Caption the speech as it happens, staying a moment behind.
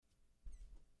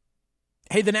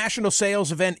Hey, the national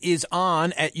sales event is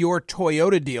on at your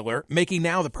Toyota dealer, making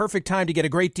now the perfect time to get a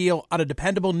great deal on a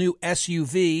dependable new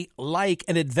SUV like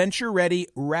an adventure-ready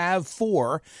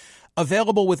RAV4.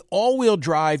 Available with all-wheel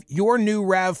drive, your new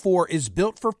RAV4 is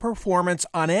built for performance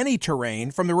on any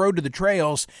terrain, from the road to the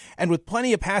trails, and with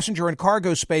plenty of passenger and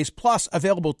cargo space, plus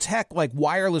available tech like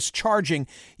wireless charging,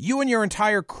 you and your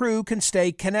entire crew can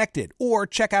stay connected. Or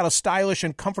check out a stylish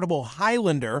and comfortable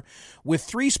Highlander with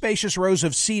 3 spacious rows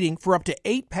of seating for up to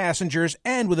 8 passengers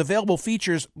and with available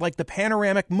features like the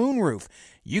panoramic moonroof.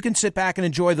 You can sit back and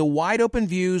enjoy the wide-open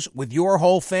views with your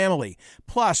whole family.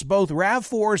 Plus, both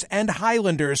RAV4s and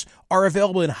Highlanders are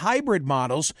available in hybrid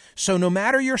models, so no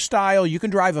matter your style, you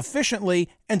can drive efficiently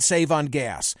and save on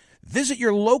gas. Visit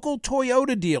your local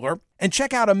Toyota dealer and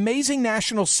check out amazing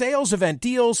national sales event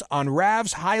deals on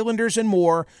RAVs, Highlanders, and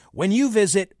more when you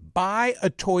visit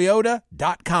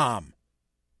buyatoyota.com.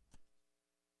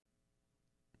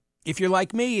 If you're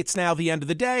like me, it's now the end of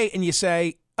the day, and you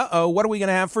say, uh-oh, what are we going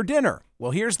to have for dinner?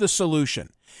 Well, here's the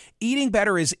solution. Eating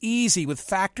better is easy with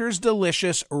Factor's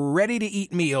delicious,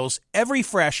 ready-to-eat meals. Every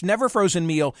fresh, never-frozen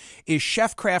meal is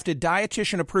chef-crafted,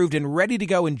 dietitian-approved, and ready to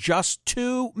go in just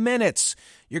 2 minutes.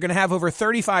 You're going to have over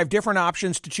 35 different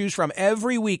options to choose from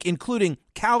every week, including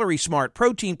Calorie Smart,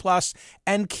 Protein Plus,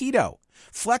 and Keto.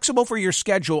 Flexible for your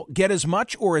schedule, get as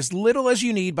much or as little as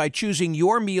you need by choosing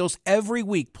your meals every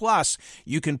week. Plus,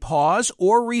 you can pause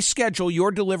or reschedule your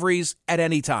deliveries at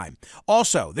any time.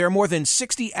 Also, there are more than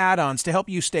 60 add-ons to help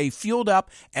you stay fueled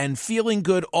up and feeling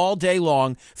good all day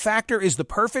long. Factor is the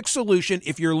perfect solution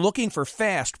if you're looking for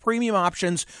fast, premium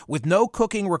options with no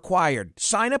cooking required.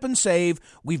 Sign up and save.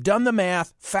 We've done the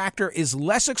math. Factor is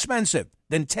less expensive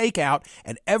than takeout,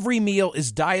 and every meal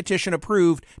is dietitian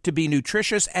approved to be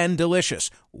nutritious and delicious.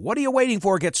 What are you waiting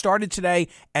for? Get started today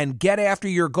and get after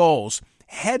your goals.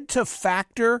 Head to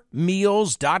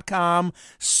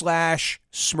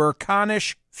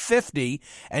factormeals.com/Smerconish50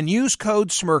 and use code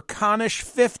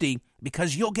Smerconish50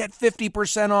 because you'll get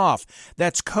 50% off.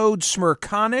 That's code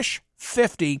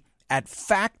Smerconish50 at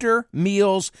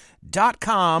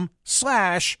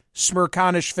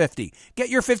factormeals.com/Smerconish50. Get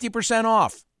your 50%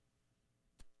 off.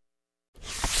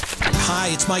 Hi,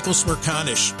 it's Michael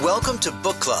Smerconish. Welcome to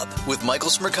Book Club with Michael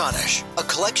Smerconish, a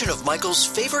collection of Michael's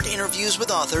favorite interviews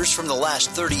with authors from the last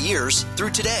 30 years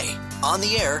through today, on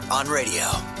the air, on radio.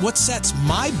 What sets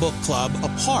my book club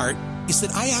apart is that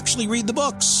I actually read the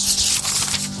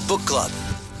books. Book Club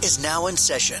is now in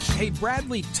session. Hey,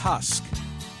 Bradley Tusk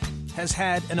has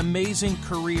had an amazing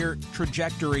career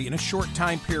trajectory in a short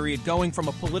time period, going from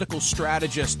a political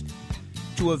strategist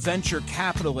to a venture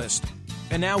capitalist.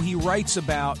 And now he writes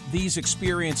about these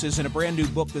experiences in a brand new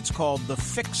book that's called The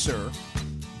Fixer,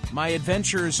 My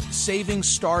Adventures Saving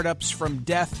Startups from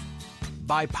Death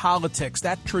by Politics.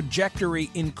 That trajectory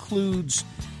includes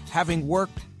having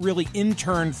worked, really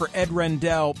interned for Ed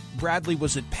Rendell. Bradley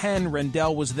was at Penn.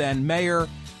 Rendell was then mayor.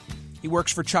 He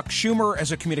works for Chuck Schumer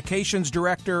as a communications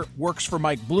director, works for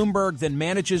Mike Bloomberg, then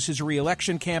manages his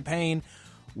reelection campaign,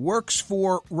 works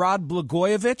for Rod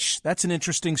Blagojevich. That's an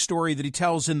interesting story that he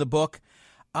tells in the book.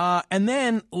 And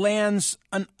then lands,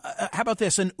 how about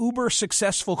this, an uber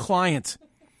successful client.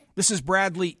 This is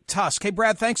Bradley Tusk. Hey,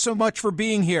 Brad, thanks so much for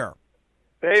being here.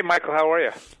 Hey, Michael, how are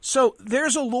you? So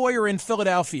there's a lawyer in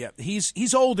Philadelphia.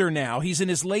 He's older now. He's in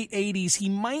his late 80s. He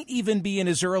might even be in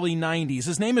his early 90s.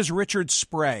 His name is Richard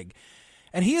Sprague.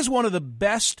 And he is one of the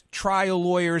best trial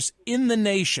lawyers in the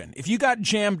nation. If you got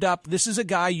jammed up, this is a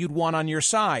guy you'd want on your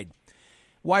side.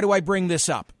 Why do I bring this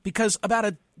up? Because about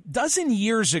a dozen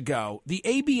years ago, the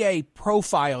ABA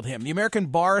profiled him, the American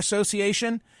Bar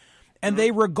Association, and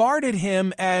they regarded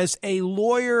him as a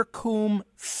lawyer cum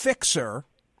fixer.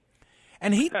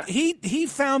 And he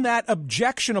found that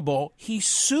objectionable. He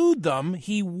sued them.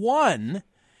 He won.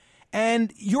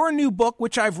 And your new book,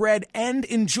 which I've read and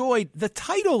enjoyed, the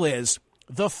title is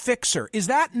The Fixer. Is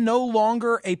that no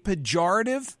longer a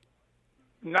pejorative?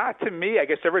 Not to me. I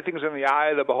guess everything's in the eye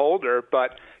of the beholder.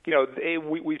 But, you know,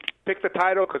 we picked the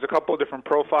title because a couple of different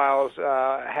profiles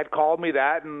had called me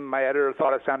that, and my editor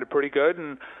thought it sounded pretty good,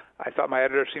 and I thought my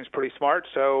editor seems pretty smart,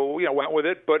 so, you know, went with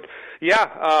it. But,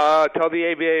 yeah, tell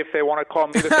the ABA if they want to call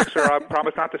me the fixer, I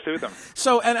promise not to sue them.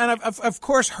 So, and I've, of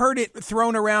course, heard it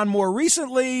thrown around more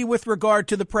recently with regard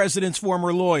to the president's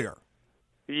former lawyer.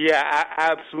 Yeah,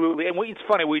 absolutely. And it's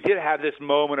funny, we did have this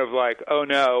moment of like, oh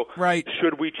no, right,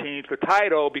 should we change the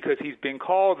title because he's being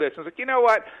called this? And I was like, you know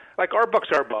what? Like, our books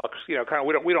are books. You know, kind of,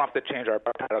 we don't have to change our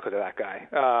title because of that guy.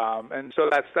 And so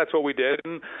that's what we did.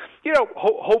 And, you know,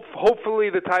 hopefully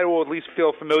the title will at least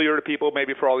feel familiar to people,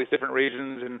 maybe for all these different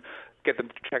reasons. And get them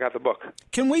to check out the book.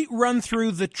 Can we run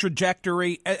through the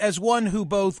trajectory? As one who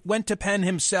both went to Penn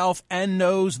himself and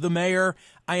knows the mayor,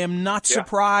 I am not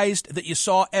surprised that you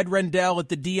saw Ed Rendell at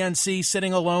the DNC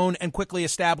sitting alone and quickly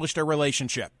established a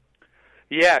relationship.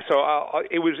 Yeah, so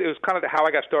it was kind of how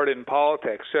I got started in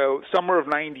politics. So summer of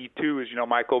 '92, as you know,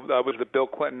 Michael, was the Bill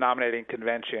Clinton nominating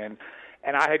convention.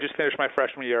 And I had just finished my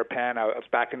freshman year at Penn. I was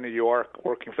back in New York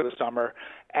working for the summer.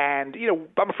 And,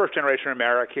 I'm a first-generation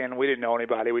American. We didn't know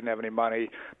anybody. We didn't have any money.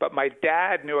 But my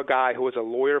dad knew a guy who was a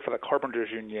lawyer for the Carpenters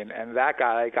Union, and that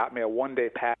guy got me a one-day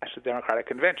pass to the Democratic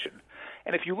Convention.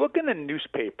 And if you look in the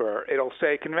newspaper, it'll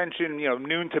say convention,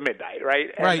 noon to midnight, right?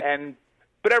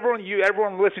 But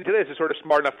everyone listening to this is sort of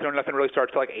smart enough to know nothing really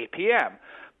starts till like 8 p.m.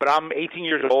 But I'm 18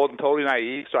 years old and totally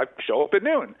naive, so I show up at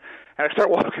noon. And I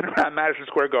start walking around Madison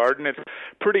Square Garden. It's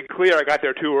pretty clear I got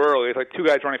there too early. It's like two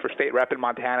guys running for state rep in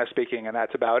Montana speaking, and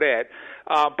that's about it.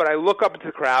 But I look up into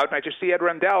the crowd, and I just see Ed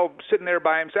Rendell sitting there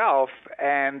by himself,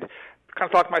 and kind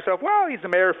of thought to myself, well, he's the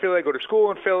mayor of Philly. I go to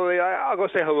school in Philly. I'll go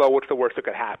say hello. What's the worst that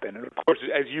could happen? And, of course,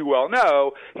 as you well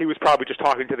know, he was probably just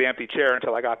talking to the empty chair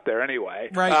until I got there anyway.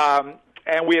 Right.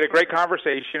 And we had a great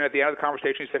conversation. At the end of the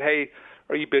conversation, he said, hey,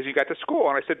 are you busy? You got to school?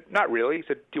 And I said, not really. He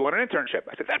said, do you want an internship?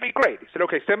 I said, that'd be great. He said,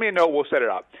 okay, send me a note. We'll set it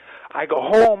up. I go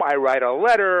home. I write a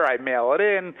letter. I mail it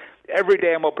in. Every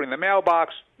day I'm opening the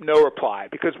mailbox, no reply.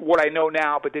 Because what I know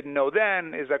now but didn't know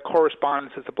then is that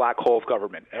correspondence is the black hole of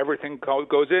government. Everything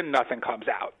goes in, nothing comes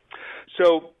out.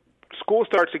 So school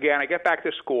starts again. I get back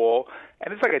to school,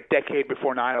 and it's like a decade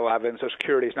before 9/11, so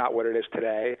security is not what it is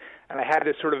today. And I had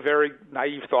this sort of very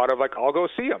naive thought of, like, I'll go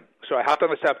see him. So I hopped on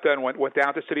the SEPTA and went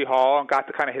down to City Hall and got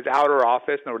to kind of his outer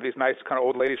office, and there were these nice kind of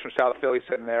old ladies from South Philly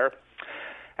sitting there.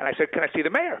 And I said, can I see the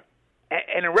mayor?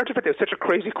 And in retrospect, it was such a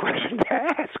crazy question to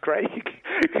ask, right?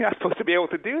 You're not supposed to be able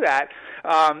to do that.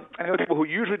 And the only people who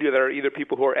usually do that are either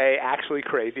people who are, A, actually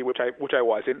crazy, which I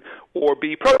wasn't, or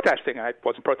B, protesting. And I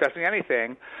wasn't protesting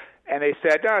anything. And they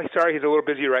said, oh, sorry, he's a little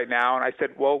busy right now. And I said,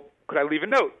 well, could I leave a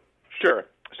note? Sure.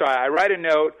 So I write a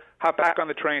note, hop back on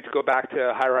the train to go back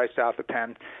to High Rise South of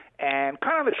Penn. And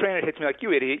kind of on the train, it hits me like,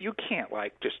 you idiot, you can't,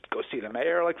 just go see the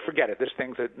mayor. Forget it. This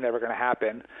thing's never going to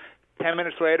happen. 10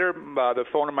 minutes later, the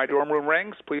phone in my dorm room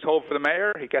rings. Please hold for the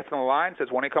mayor. He gets on the line, says,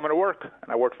 when are you coming to work?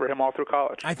 And I worked for him all through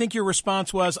college. I think your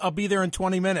response was, I'll be there in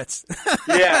 20 minutes.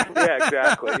 Yeah,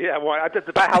 exactly. Yeah, well, that's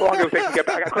about how long it would take to get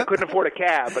back. I couldn't afford a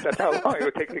cab, but that's how long it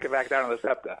would take to get back down on the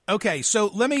SEPTA. Okay,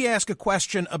 so let me ask a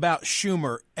question about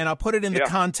Schumer, and I'll put it in the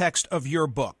context of your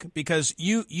book, because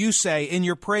you say in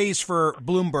your praise for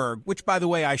Bloomberg, which, by the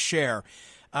way, I share,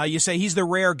 you say he's the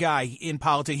rare guy in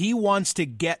politics. He wants to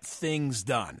get things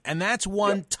done. And that's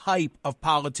one type of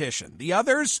politician. The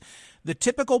others, the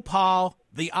typical Paul,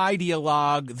 the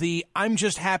ideologue, the I'm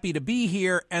just happy to be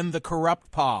here, and the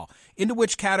corrupt Paul. Into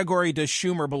which category does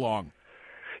Schumer belong?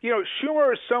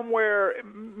 Schumer is somewhere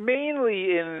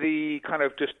mainly in the kind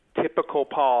of just typical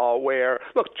Paul where,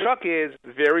 look, Chuck is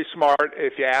very smart.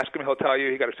 If you ask him, he'll tell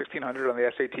you he got a 1,600 on the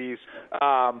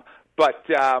SATs. But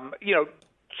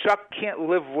Chuck can't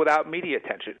live without media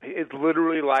attention. It's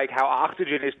literally like how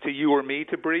oxygen is to you or me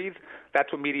to breathe.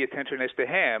 That's what media attention is to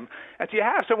him. And so you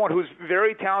have someone who's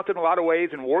very talented in a lot of ways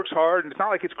and works hard, and it's not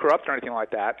like he's corrupt or anything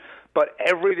like that, but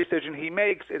every decision he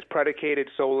makes is predicated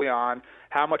solely on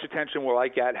how much attention will I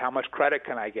get, how much credit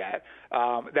can I get.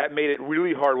 That made it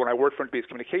really hard when I worked for him to be his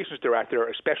communications director,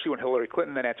 especially when Hillary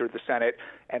Clinton then entered the Senate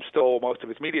and stole most of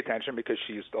his media attention because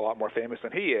she's a lot more famous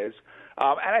than he is.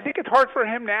 And I think it's hard for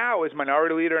him now as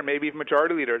minority leader and maybe even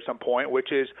majority leader at some point,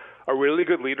 which is a really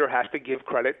good leader has to give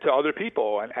credit to other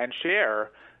people and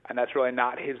share, and that's really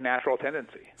not his natural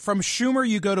tendency. From Schumer,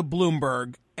 you go to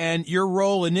Bloomberg, and your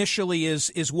role initially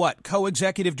is what?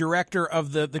 Co-executive director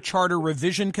of the Charter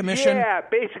Revision Commission? Yeah,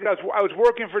 basically, I was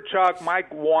working for Chuck.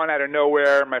 Mike won out of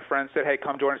nowhere. My friend said, hey,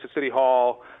 come join us at City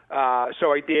Hall.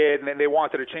 So I did, and then they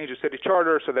wanted to change the city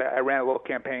charter, so that I ran a little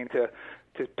campaign to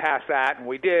pass that, and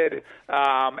we did.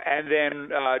 And then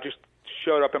just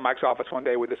showed up in Mike's office one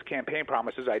day with this campaign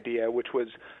promises idea, which was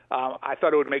I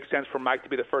thought it would make sense for Mike to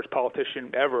be the first politician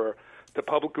ever to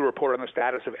publicly report on the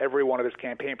status of every one of his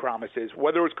campaign promises,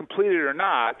 whether it was completed or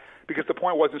not, because the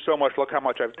point wasn't so much, look how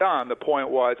much I've done. The point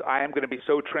was, I am going to be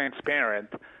so transparent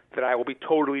that I will be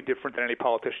totally different than any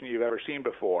politician you've ever seen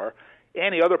before.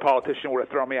 Any other politician would have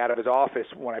thrown me out of his office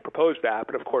when I proposed that,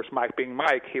 but of course, Mike being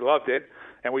Mike, he loved it,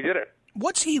 and we did it.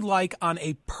 What's he like on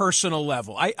a personal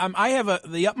level? I have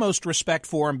the utmost respect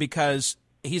for him because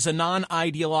he's a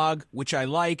non-ideologue, which I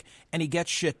like, and he gets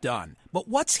shit done. But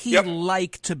what's he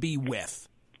like to be with?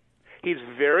 He's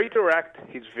very direct.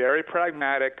 He's very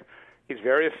pragmatic. He's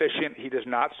very efficient. He does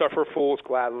not suffer fools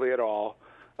gladly at all.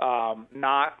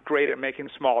 not great at making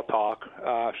small talk.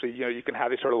 So, you can have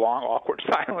these sort of long, awkward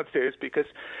silences because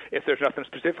if there's nothing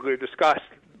specifically to discuss,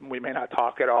 we may not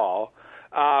talk at all.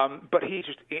 But he's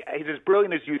as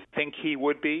brilliant as you think he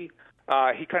would be.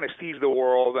 He kind of sees the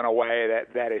world in a way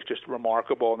that is just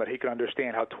remarkable, and that he can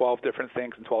understand how 12 different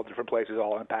things in 12 different places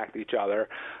all impact each other.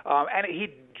 And he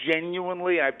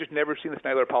genuinely, I've just never seen this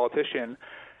in another politician,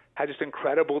 had this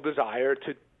incredible desire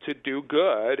to do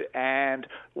good. And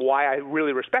why I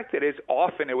really respect it is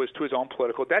often it was to his own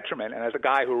political detriment. And as a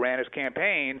guy who ran his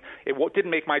campaign, it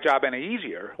didn't make my job any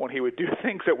easier when he would do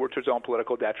things that were to his own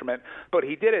political detriment. But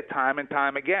he did it time and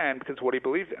time again because it's what he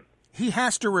believed in. He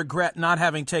has to regret not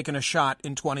having taken a shot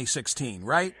in 2016,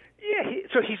 right? Yeah,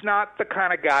 so he's not the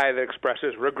kind of guy that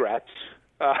expresses regrets.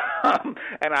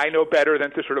 And I know better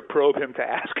than to sort of probe him to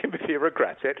ask him if he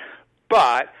regrets it.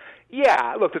 But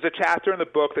yeah, look, there's a chapter in the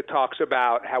book that talks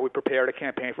about how we prepared a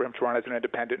campaign for him to run as an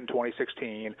independent in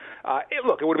 2016. It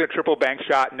would have been a triple bank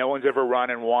shot. No one's ever run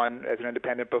and won as an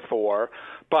independent before.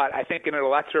 But I think in an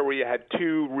election where you had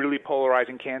two really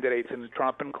polarizing candidates in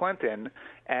Trump and Clinton,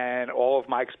 and all of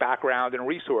Mike's background and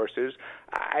resources,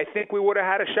 I think we would have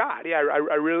had a shot. Yeah,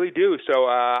 I really do. So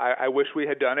I wish we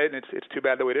had done it, and it's too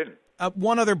bad that we didn't.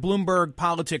 One other Bloomberg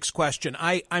politics question.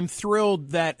 I'm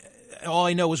thrilled that all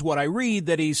I know is what I read,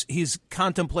 that he's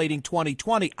contemplating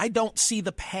 2020. I don't see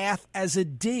the path as a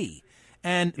D.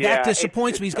 And that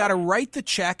disappoints me. He's got to write the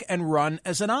check and run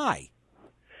as an I.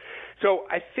 So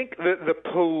I think the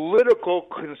political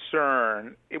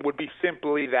concern, it would be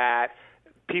simply that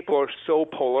people are so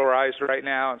polarized right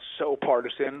now and so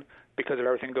partisan because of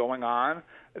everything going on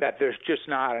that there's just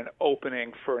not an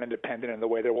opening for an independent in the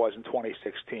way there was in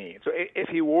 2016. So if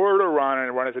he were to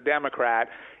run as a Democrat,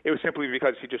 it was simply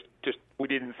because he just we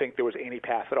didn't think there was any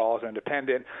path at all as an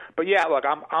independent. But yeah, look,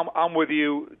 I'm with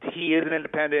you. He is an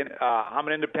independent. I'm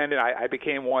an independent. I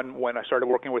became one when I started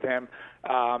working with him,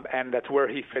 and that's where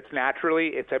he fits naturally.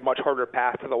 It's a much harder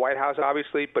path to the White House,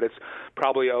 obviously, but it's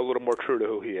probably a little more true to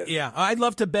who he is. Yeah, I'd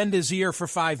love to bend his ear for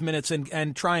 5 minutes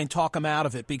and try and talk him out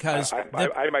of it, because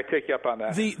I might take you up on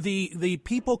that. The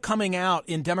people coming out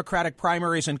in Democratic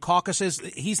primaries and caucuses,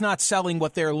 he's not selling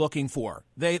what they're looking for.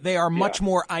 They are much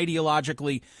more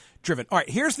ideologically driven. All right,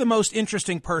 here's the most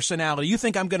interesting personality. You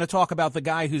think I'm going to talk about the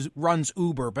guy who runs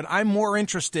Uber, but I'm more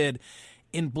interested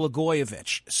in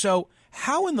Blagojevich. So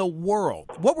how in the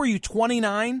world, what were you,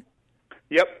 29?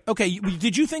 Yep. Okay,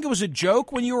 did you think it was a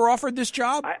joke when you were offered this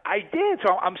job? I did.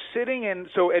 So I'm sitting in,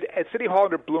 at City Hall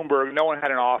under Bloomberg, no one had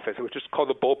an office. It was just called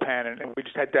the bullpen, and we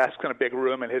just had desks in a big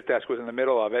room, and his desk was in the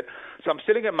middle of it. So I'm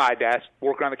sitting at my desk,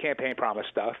 working on the campaign promise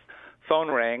stuff. Phone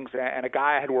rings, and a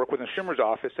guy I had worked with in Schumer's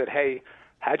office said, "Hey,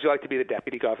 how'd you like to be the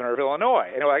deputy governor of Illinois?"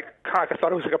 And I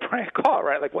thought it was like a prank call,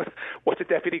 right? Like, what's a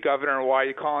deputy governor, and why are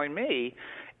you calling me?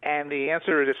 And the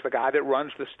answer is it's the guy that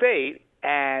runs the state.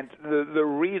 And the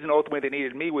reason ultimately they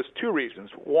needed me was two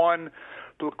reasons. One,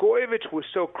 Blagojevich was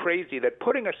so crazy that,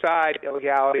 putting aside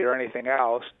illegality or anything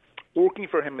else, working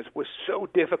for him was so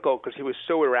difficult because he was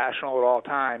so irrational at all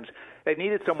times. They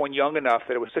needed someone young enough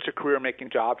that it was such a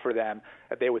career-making job for them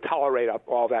that they would tolerate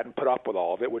all that and put up with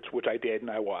all of it, which I did,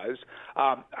 and I was.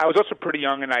 I was also pretty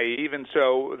young and naive, and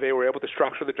so they were able to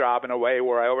structure the job in a way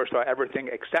where I oversaw everything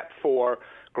except for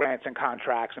grants and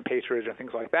contracts and patronage and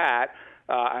things like that.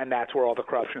 And that's where all the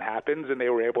corruption happens, and they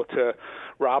were able to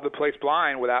rob the place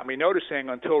blind without me noticing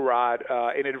until Rod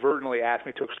inadvertently asked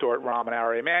me to extort Rahm and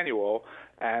Ari Emanuel,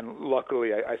 and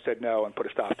luckily I said no and put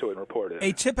a stop to it and reported it.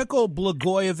 A typical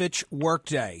Blagojevich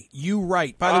workday. You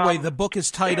write, by the way, the book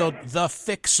is titled The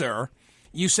Fixer.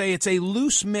 You say it's a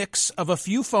loose mix of a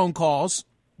few phone calls,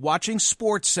 watching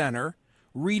SportsCenter,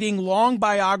 reading long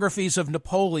biographies of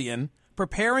Napoleon,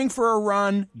 preparing for a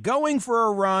run, going for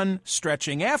a run,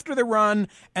 stretching after the run,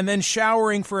 and then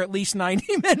showering for at least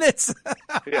 90 minutes.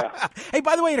 Yeah. Hey,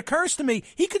 by the way, it occurs to me,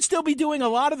 he could still be doing a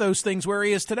lot of those things where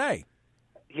he is today.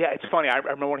 Yeah, it's funny. I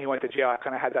remember when he went to jail, I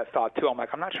kind of had that thought, too. I'm like,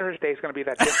 I'm not sure his day's going to be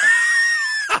that different.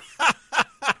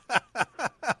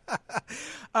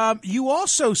 You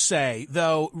also say,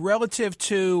 though, relative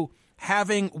to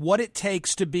having what it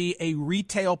takes to be a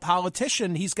retail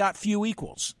politician, he's got few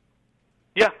equals.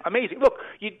 Yeah, amazing. Look,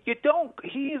 he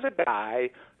is a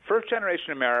guy,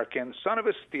 first-generation American, son of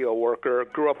a steel worker,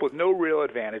 grew up with no real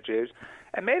advantages,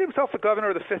 and made himself the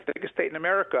governor of the fifth biggest state in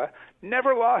America,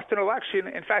 never lost an election,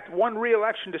 in fact, won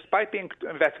re-election despite being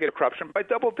investigated corruption by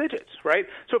double digits, right?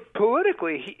 So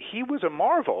politically, he was a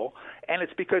marvel, and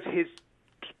it's because his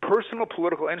personal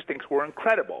political instincts were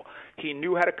incredible. He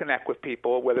knew how to connect with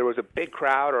people, whether it was a big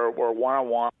crowd or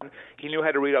one-on-one. He knew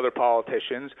how to read other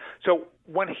politicians. So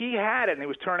when he had it and he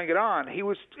was turning it on, he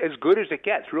was as good as it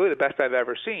gets, really the best I've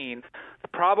ever seen. The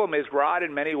problem is Rod,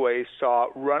 in many ways, saw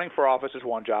running for office as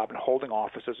one job and holding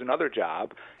office as another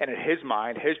job. And in his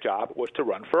mind, his job was to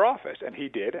run for office. And he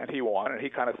did, and he won. And he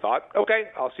kind of thought, okay,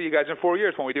 I'll see you guys in 4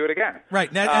 years when we do it again. Right,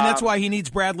 and that's why he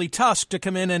needs Bradley Tusk to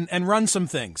come in and run some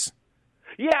things.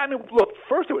 Yeah, I mean, look,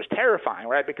 first it was terrifying,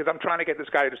 right, because I'm trying to get this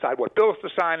guy to decide what bills to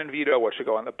sign and veto, what should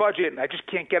go on the budget, and I just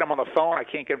can't get him on the phone. I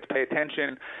can't get him to pay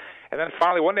attention. And then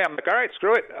finally one day I'm like, all right,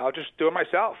 screw it. I'll just do it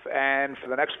myself. And for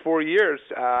the next 4 years,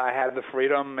 I had the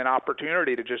freedom and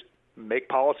opportunity to just make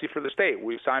policy for the state.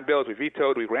 We signed bills, we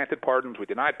vetoed, we granted pardons, we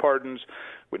denied pardons,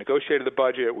 we negotiated the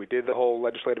budget, we did the whole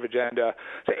legislative agenda.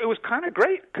 So it was kind of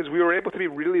great because we were able to be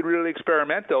really, really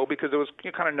experimental because there was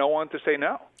kind of no one to say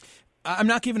no. I'm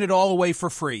not giving it all away for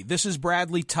free. This is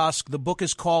Bradley Tusk. The book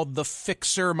is called The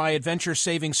Fixer, My Adventure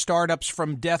Saving Startups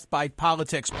from Death by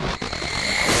Politics.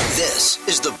 This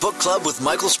is the Book Club with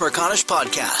Michael Smerconish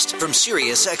podcast from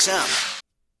SiriusXM.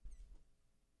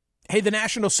 Hey, the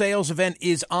national sales event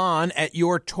is on at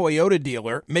your Toyota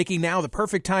dealer, making now the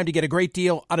perfect time to get a great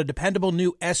deal on a dependable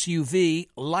new SUV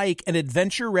like an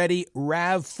adventure-ready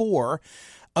RAV4.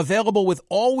 Available with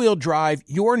all-wheel drive,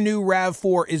 your new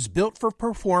RAV4 is built for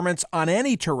performance on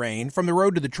any terrain, from the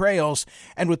road to the trails,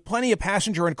 and with plenty of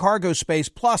passenger and cargo space,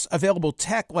 plus available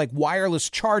tech like wireless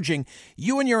charging,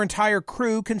 you and your entire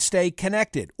crew can stay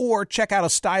connected. Or check out a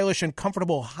stylish and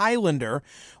comfortable Highlander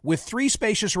with 3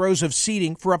 spacious rows of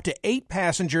seating for up to 8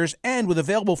 passengers and with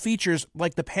available features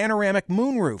like the panoramic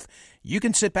moonroof. You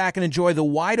can sit back and enjoy the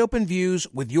wide-open views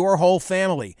with your whole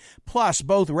family. Plus,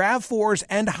 both RAV4s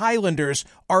and Highlanders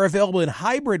are available in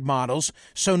hybrid models,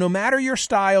 so no matter your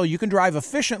style, you can drive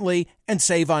efficiently and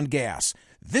save on gas.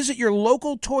 Visit your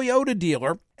local Toyota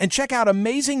dealer and check out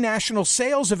amazing national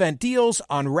sales event deals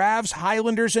on RAVs,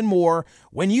 Highlanders, and more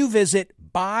when you visit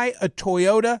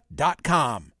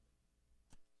buyatoyota.com.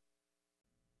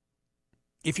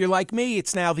 If you're like me,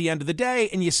 it's now the end of the day,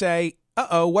 and you say,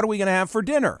 uh-oh, what are we going to have for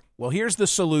dinner? Well, here's the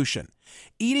solution.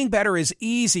 Eating better is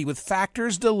easy with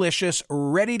Factor's delicious,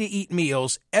 ready-to-eat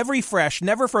meals. Every fresh,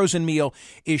 never frozen meal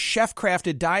is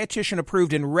chef-crafted,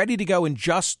 dietitian-approved, and ready to go in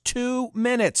just 2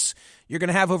 minutes. You're going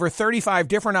to have over 35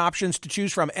 different options to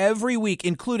choose from every week,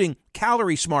 including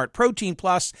Calorie Smart, Protein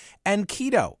Plus, and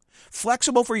Keto.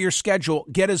 Flexible for your schedule,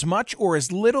 get as much or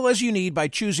as little as you need by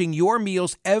choosing your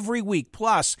meals every week.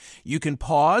 Plus, you can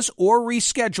pause or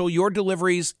reschedule your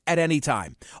deliveries at any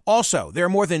time. Also, there are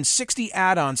more than 60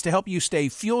 add-ons to help you stay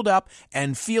fueled up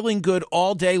and feeling good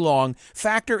all day long.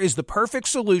 Factor is the perfect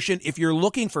solution if you're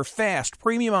looking for fast,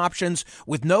 premium options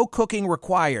with no cooking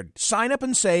required. Sign up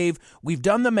and save. We've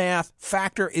done the math.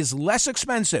 Factor is less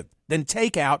expensive than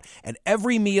takeout, and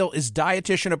every meal is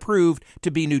dietitian approved to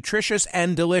be nutritious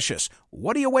and delicious.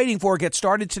 What are you waiting for? Get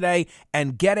started today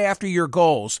and get after your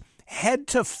goals. Head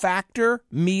to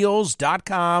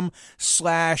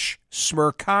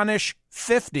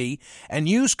factormeals.com/Smerconish50 and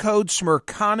use code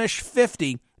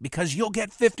Smerconish50 because you'll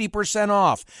get 50%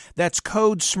 off. That's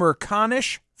code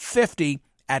Smerconish50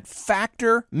 at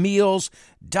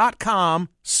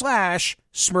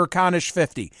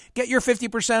factormeals.com/Smerconish50. Get your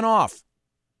 50% off.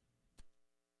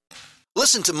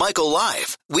 Listen to Michael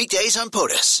live weekdays on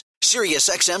POTUS,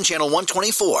 SiriusXM Channel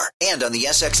 124, and on the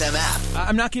SXM app.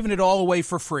 I'm not giving it all away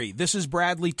for free. This is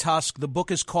Bradley Tusk. The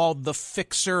book is called The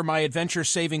Fixer, My Adventure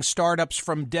Saving Startups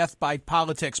from Death by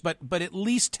Politics. But at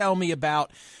least tell me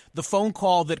about the phone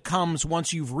call that comes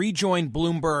once you've rejoined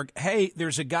Bloomberg. Hey,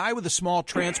 there's a guy with a small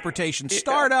transportation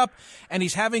startup, and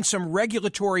he's having some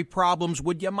regulatory problems.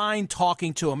 Would you mind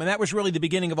talking to him? And that was really the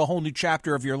beginning of a whole new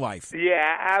chapter of your life.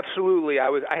 Yeah, absolutely. I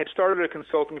had started a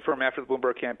consulting firm after the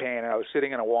Bloomberg campaign, and I was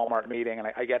sitting in a Walmart meeting, and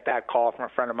I get that call from a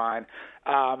friend of mine.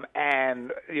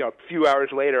 And a few hours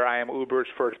later, I am Uber's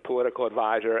first political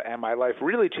advisor, and my life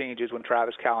really changes when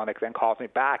Travis Kalanick then calls me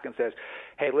back and says,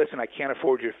 hey, listen, I can't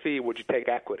afford your fee. Would you take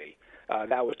equity?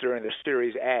 That was during the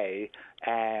Series A,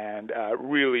 and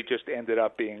really just ended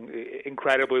up being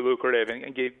incredibly lucrative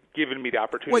and given me the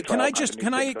opportunity. Wait, can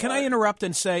I interrupt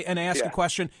and say and ask a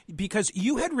question? Because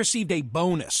you had received a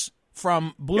bonus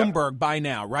from Bloomberg by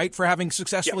now, right, for having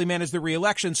successfully managed the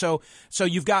re-election. So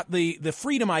you've got the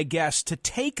freedom, I guess, to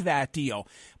take that deal.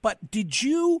 But did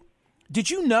you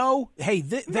know, hey,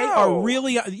 they are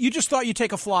really – you just thought you'd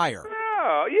take a flyer.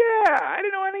 Oh, yeah. I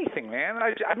didn't know anything. anything, man.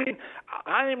 I mean,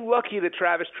 I'm lucky that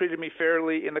Travis treated me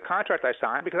fairly in the contract I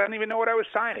signed because I didn't even know what I was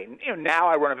signing. Now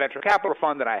I run a venture capital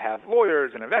fund and I have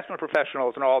lawyers and investment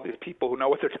professionals and all these people who know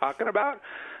what they're talking about.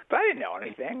 But I didn't know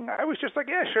anything. I was just like,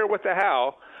 yeah, sure, what the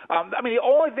hell? I mean, the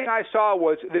only thing I saw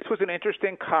was this was an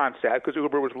interesting concept because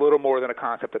Uber was little more than a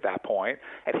concept at that point,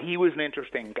 and he was an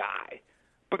interesting guy.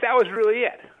 But that was really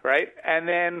it, right? And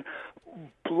then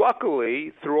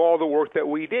luckily, through all the work that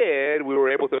we did, we were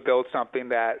able to build something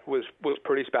that was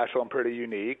pretty special and pretty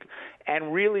unique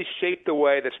and really shape the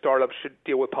way that startups should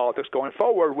deal with politics going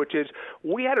forward, which is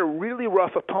we had a really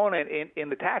rough opponent in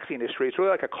the taxi industry. It's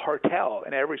really like a cartel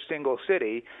in every single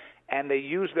city. And they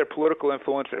use their political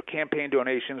influence, their campaign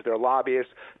donations, their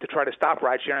lobbyists to try to stop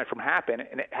ride sharing from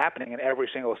happening in every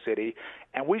single city.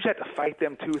 And we just had to fight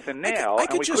them tooth and nail. I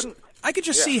could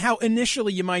just see how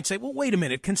initially you might say, well, wait a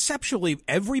minute. Conceptually,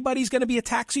 everybody's going to be a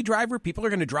taxi driver. People are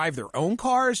going to drive their own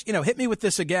cars. Hit me with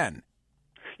this again.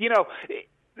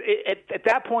 At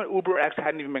that point, UberX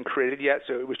hadn't even been created yet,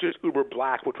 so it was just Uber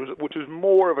Black, which was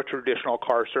more of a traditional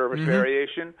car service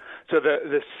variation. So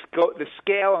the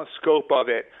scale and scope of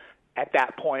it at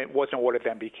that point wasn't what it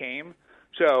then became.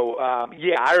 So,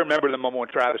 I remember the moment when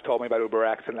Travis told me about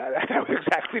UberX, and that was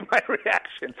exactly my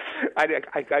reaction.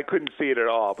 I couldn't see it at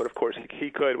all, but of course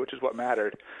he could, which is what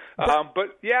mattered.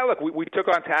 But yeah, look, we took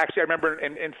on taxi. I remember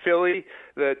in Philly,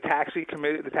 the taxi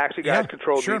committee, the taxi guys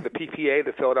controlled the PPA,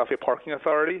 the Philadelphia Parking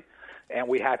Authority. And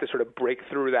we had to sort of break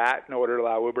through that in order to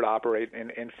allow Uber to operate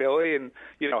in Philly and,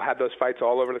 have those fights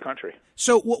all over the country.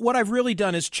 So what I've really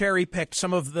done is cherry-picked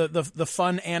some of the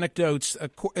fun anecdotes,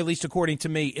 at least according to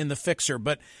me, in The Fixer.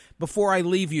 But before I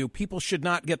leave you, people should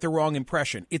not get the wrong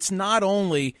impression. It's not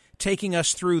only taking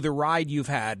us through the ride you've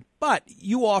had, but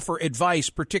you offer advice,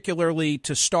 particularly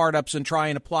to startups, and try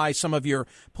and apply some of your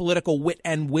political wit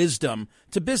and wisdom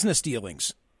to business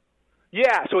dealings.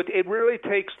 Yeah, so it really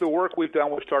takes the work we've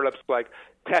done with startups like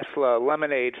Tesla,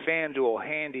 Lemonade, FanDuel,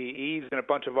 Handy, Ease, and a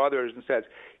bunch of others and says,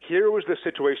 here was the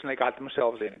situation they got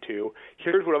themselves into,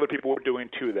 here's what other people were doing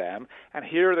to them, and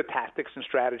here are the tactics and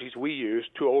strategies we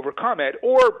used to overcome it,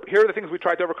 or here are the things we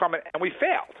tried to overcome it and we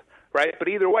failed. Right? But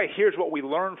either way, here's what we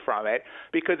learned from it,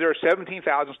 because there are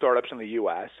 17,000 startups in the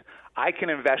U.S. I can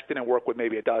invest in and work with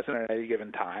maybe a dozen at any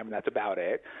given time, and that's about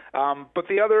it. But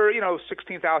the other,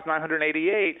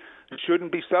 16,988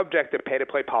 shouldn't be subject to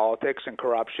pay-to-play politics and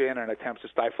corruption and attempts to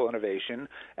stifle innovation.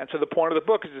 And so the point of the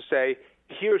book is to say,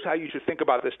 here's how you should think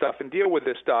about this stuff and deal with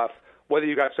this stuff, whether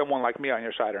you got someone like me on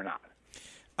your side or not.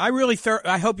 I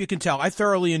hope you can tell. I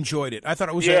thoroughly enjoyed it. I thought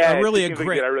it was great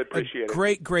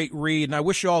read, and I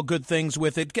wish you all good things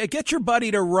with it. Get your buddy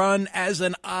to run as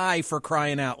an I, for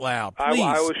crying out loud. Please.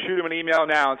 I will shoot him an email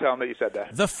now and tell him that you said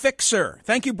that. The Fixer.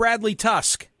 Thank you, Bradley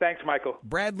Tusk. Thanks, Michael.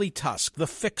 Bradley Tusk, The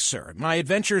Fixer. My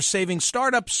adventures saving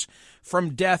startups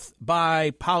from death by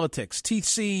politics.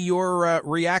 TC, your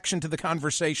reaction to the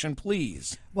conversation,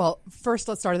 please. Well, first,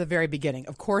 let's start at the very beginning.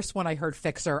 Of course, when I heard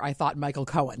Fixer, I thought Michael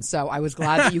Cohen. So I was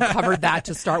glad that you covered that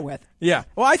to start with. Yeah.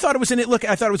 Well, I thought it was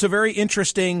I thought it was a very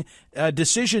interesting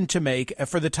decision to make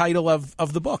for the title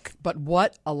of the book. But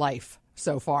what a life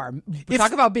so far.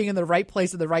 Talk about being in the right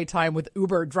place at the right time with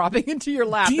Uber dropping into your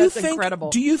lap. That's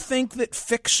incredible. Do you think that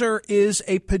Fixer is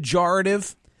a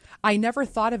pejorative? I never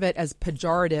thought of it as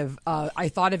pejorative. I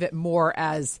thought of it more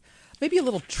as maybe a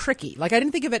little tricky. Like, I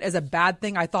didn't think of it as a bad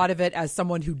thing. I thought of it as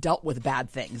someone who dealt with bad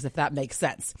things, if that makes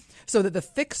sense. So that the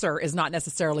fixer is not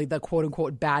necessarily the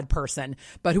quote-unquote bad person,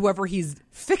 but whoever he's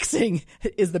fixing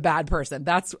is the bad person.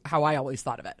 That's how I always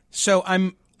thought of it. So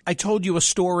I told you a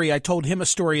story. I told him a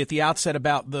story at the outset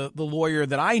about the lawyer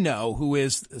that I know who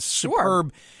is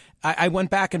superb. Sure. I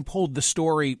went back and pulled the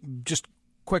story just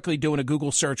quickly doing a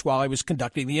Google search while I was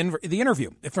conducting the interview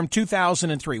from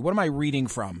 2003. What am I reading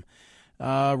from?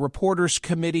 Reporters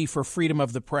Committee for Freedom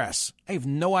of the Press. I have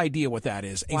no idea what that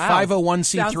is. Wow. A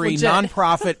 501c3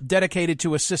 nonprofit dedicated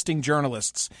to assisting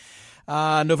journalists.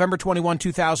 November 21,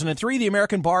 2003, the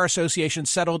American Bar Association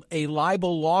settled a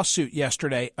libel lawsuit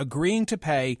yesterday, agreeing to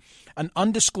pay an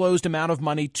undisclosed amount of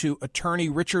money to attorney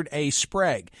Richard A.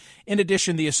 Sprague. In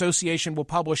addition, the association will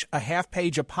publish a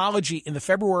half-page apology in the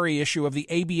February issue of the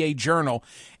ABA Journal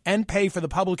and pay for the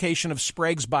publication of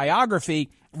Sprague's biography,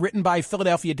 written by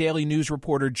Philadelphia Daily News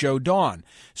reporter Joe Dawn.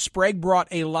 Sprague brought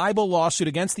a libel lawsuit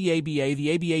against the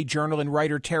ABA Journal, and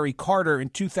writer Terry Carter in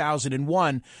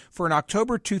 2001 for an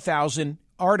October 2000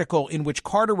 article in which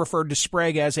Carter referred to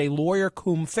Sprague as a lawyer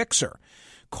cum fixer.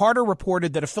 Carter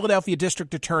reported that a Philadelphia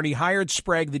district attorney hired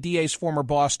Sprague, the DA's former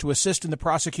boss, to assist in the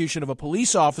prosecution of a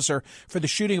police officer for the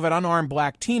shooting of an unarmed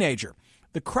black teenager.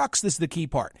 This is the key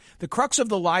part. The crux of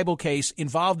the libel case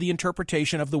involved the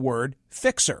interpretation of the word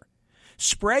fixer.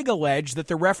 Sprague alleged that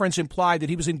the reference implied that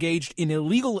he was engaged in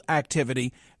illegal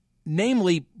activity,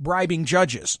 namely bribing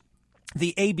judges.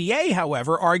 The ABA,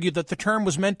 however, argued that the term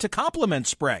was meant to compliment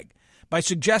Sprague by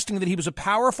suggesting that he was a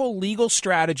powerful legal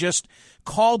strategist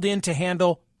called in to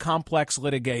handle complex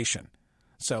litigation.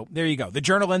 So there you go. The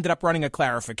Journal ended up running a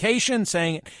clarification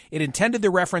saying it intended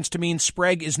the reference to mean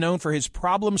Sprague is known for his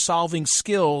problem-solving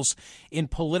skills in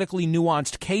politically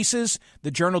nuanced cases.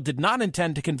 The Journal did not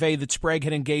intend to convey that Sprague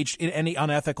had engaged in any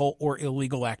unethical or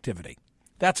illegal activity.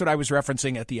 That's what I was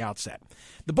referencing at the outset.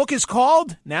 The book is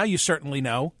called, now you certainly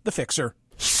know, The Fixer.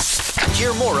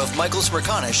 Hear more of Michael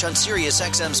Smerconish on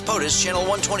SiriusXM's POTUS Channel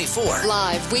 124.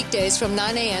 Live weekdays from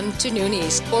 9 a.m. to noon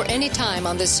East or anytime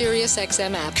on the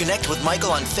SiriusXM app. Connect with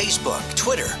Michael on Facebook,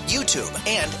 Twitter, YouTube,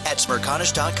 and at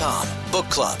Smerconish.com. Book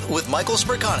Club with Michael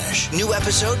Smerconish. New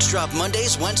episodes drop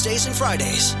Mondays, Wednesdays, and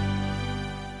Fridays.